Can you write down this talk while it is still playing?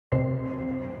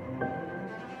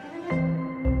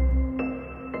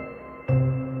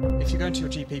go into your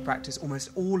GP practice, almost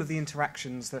all of the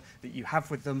interactions that you have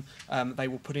with them, they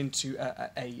will put into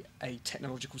a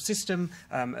technological system,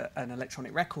 an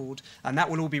electronic record, and that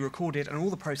will all be recorded, and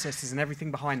all the processes and everything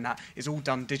behind that is all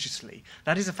done digitally.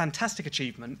 That is a fantastic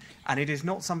achievement, and it is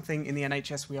not something in the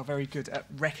NHS we are very good at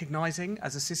recognising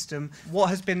as a system. What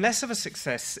has been less of a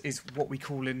success is what we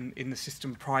call in the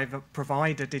system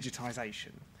provider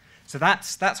digitisation. So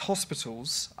that's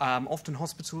hospitals, often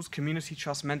hospitals, community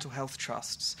trusts, mental health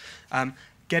trusts,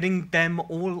 getting them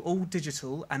all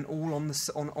digital and all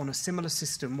on a similar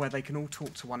system where they can all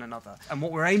talk to one another. And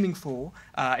what we're aiming for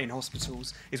in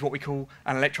hospitals is what we call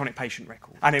an electronic patient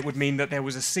record. And it would mean that there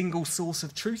was a single source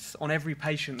of truth on every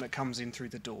patient that comes in through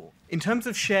the door. In terms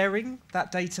of sharing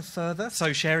that data further,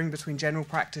 so sharing between general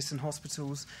practice and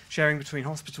hospitals, sharing between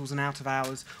hospitals and out of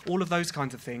hours, all of those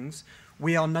kinds of things,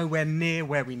 we are nowhere near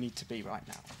where we need to be right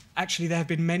now. Actually, there have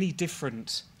been many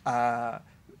different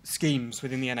schemes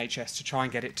within the NHS to try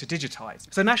and get it to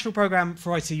digitise. So National Programme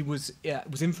for IT was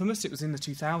infamous. It was in the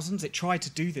 2000s. It tried to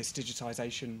do this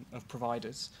digitisation of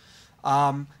providers.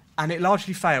 And it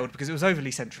largely failed because it was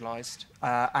overly centralised,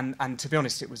 and to be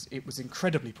honest, it was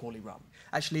incredibly poorly run.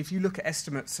 Actually, if you look at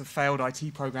estimates of failed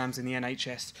IT programmes in the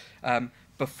NHS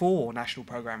before National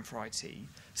Programme for IT,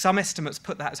 some estimates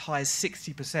put that as high as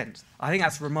 60%. I think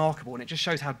that's remarkable, and it just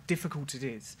shows how difficult it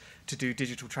is to do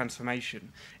digital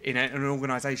transformation in an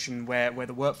organisation where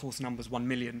the workforce number is 1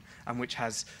 million and which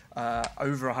has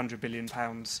over £100 billion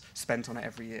spent on it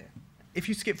every year. If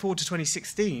you skip forward to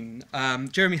 2016,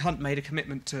 Jeremy Hunt made a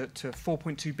commitment to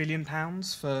 £4.2 billion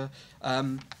for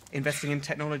investing in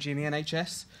technology in the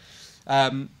NHS.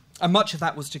 And much of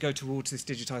that was to go towards this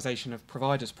digitisation of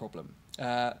providers problem.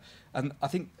 And I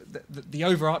think the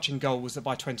overarching goal was that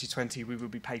by 2020 we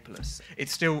would be paperless.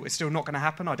 It's still not going to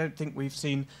happen. I don't think we've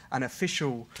seen an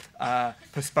official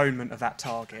postponement of that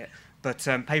target. But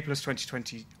paperless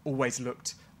 2020 always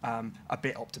looked a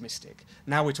bit optimistic.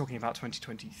 Now we're talking about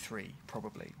 2023,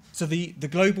 probably. So the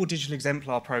Global Digital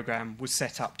Exemplar Programme was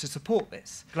set up to support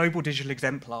this. Global Digital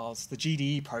Exemplars, the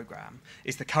GDE programme,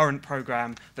 is the current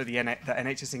programme that that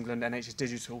NHS England, NHS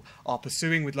Digital are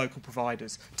pursuing with local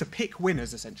providers to pick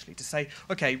winners, essentially, to say,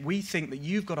 OK, we think that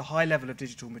you've got a high level of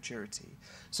digital maturity,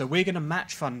 so we're going to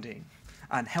match funding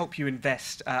and help you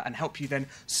invest and help you then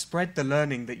spread the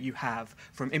learning that you have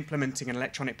from implementing an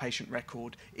electronic patient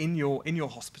record in your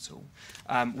hospital.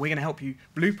 We're going to help you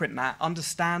blueprint that,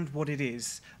 understand what it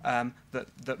is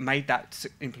that made that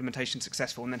implementation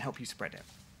successful, and then help you spread it.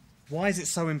 Why is it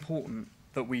so important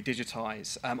that we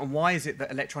digitise, and why is it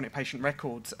that electronic patient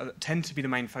records tend to be the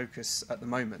main focus at the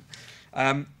moment?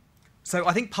 So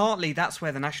I think partly that's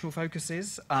where the national focus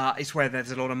is. It's where there's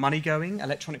a lot of money going.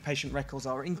 Electronic patient records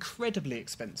are incredibly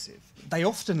expensive. They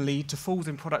often lead to falls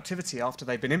in productivity after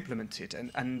they've been implemented,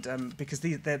 and because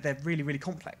they're really, really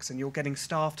complex, and you're getting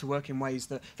staff to work in ways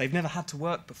that they've never had to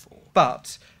work before.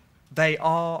 But they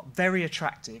are very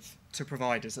attractive to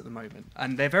providers at the moment,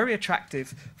 and they're very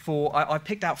attractive for. I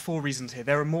picked out 4 reasons here.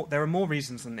 There are more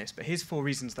reasons than this, but here's 4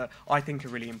 reasons that I think are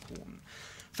really important.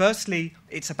 Firstly,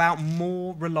 it's about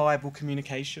more reliable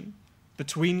communication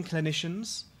between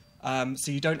clinicians, so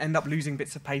you don't end up losing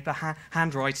bits of paper.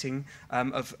 Handwriting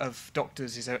of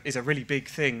doctors is a really big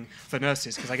thing for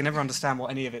nurses because they can never understand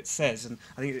what any of it says, and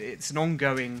I think it's an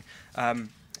ongoing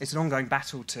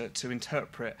battle to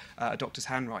interpret a doctor's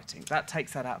handwriting. That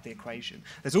takes that out of the equation.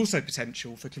 There's also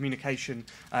potential for communication,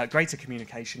 greater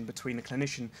communication between the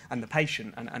clinician and the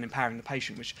patient, and empowering the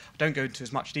patient, which I don't go into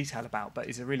as much detail about, but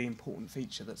is a really important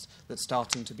feature that's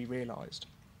starting to be realised.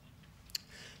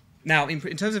 Now, in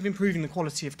terms of improving the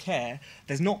quality of care,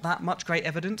 there's not that much great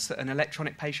evidence that an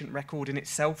electronic patient record in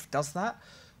itself does that.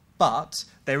 But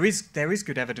there is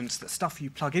good evidence that stuff you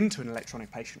plug into an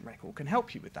electronic patient record can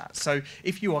help you with that. So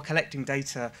if you are collecting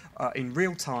data in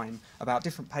real time about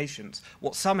different patients,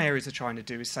 what some areas are trying to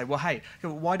do is say, well, hey,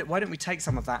 why don't we take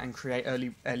some of that and create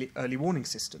early warning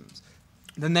systems?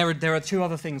 Then there are 2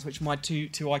 other things, which my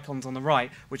two icons on the right,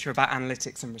 which are about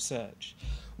analytics and research.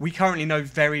 We currently know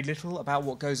very little about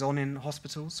what goes on in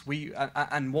hospitals.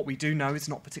 And what we do know is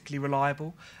not particularly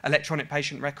reliable. Electronic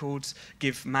patient records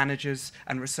give managers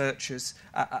and researchers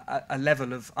a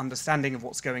level of understanding of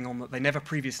what's going on that they never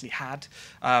previously had.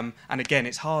 And again,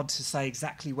 it's hard to say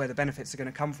exactly where the benefits are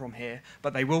going to come from here,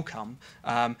 but they will come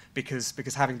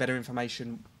because having better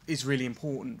information is really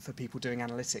important for people doing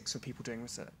analytics, for people doing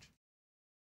research.